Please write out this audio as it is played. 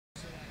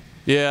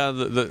Yeah,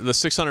 the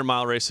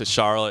 600-mile race at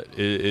Charlotte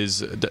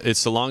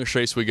it's the longest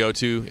race we go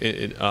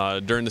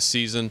to during the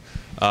season.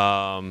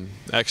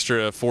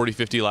 Extra 40,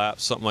 50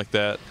 laps, something like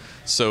that.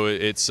 So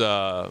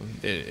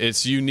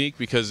it's unique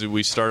because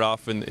we start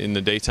off in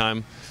the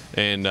daytime,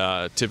 and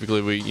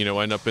typically we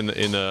end up in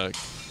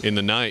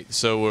the night.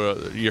 So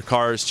your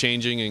car is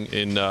changing,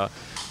 and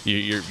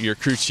your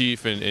crew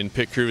chief and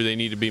pit crew, they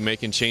need to be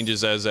making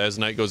changes as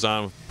night goes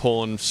on,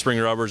 pulling spring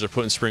rubbers or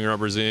putting spring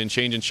rubbers in,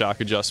 changing shock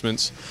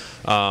adjustments.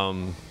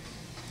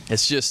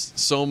 It's just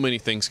so many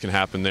things can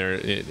happen there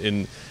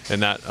in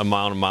that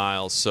amount of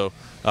miles. So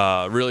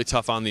really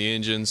tough on the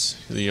engines.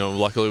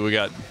 Luckily we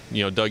got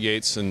Doug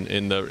Yates and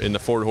in the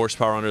 400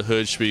 horsepower under the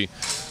hood. Should be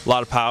a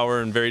lot of power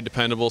and very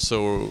dependable.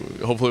 So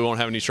hopefully we won't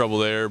have any trouble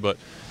there. But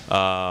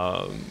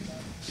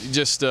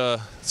just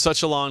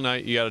such a long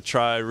night. You got to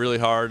try really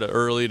hard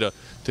early to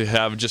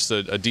have just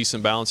a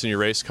decent balance in your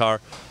race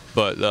car.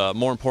 But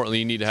more importantly,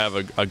 you need to have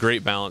a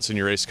great balance in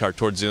your race car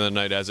towards the end of the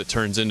night as it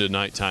turns into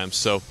nighttime.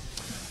 So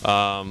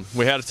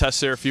we had a test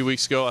there a few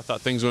weeks ago. I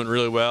thought things went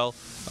really well.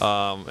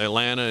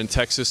 Atlanta and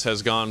Texas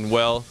has gone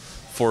well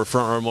for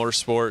Front Row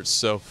Motorsports.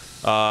 So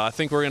I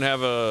think we're going to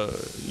have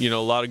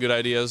a lot of good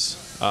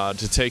ideas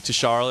to take to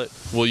Charlotte.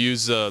 We'll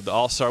use the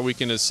All-Star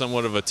Weekend as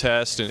somewhat of a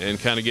test and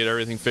kind of get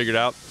everything figured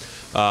out.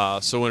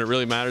 So when it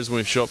really matters, when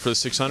we show up for the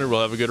 600,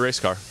 we'll have a good race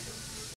car.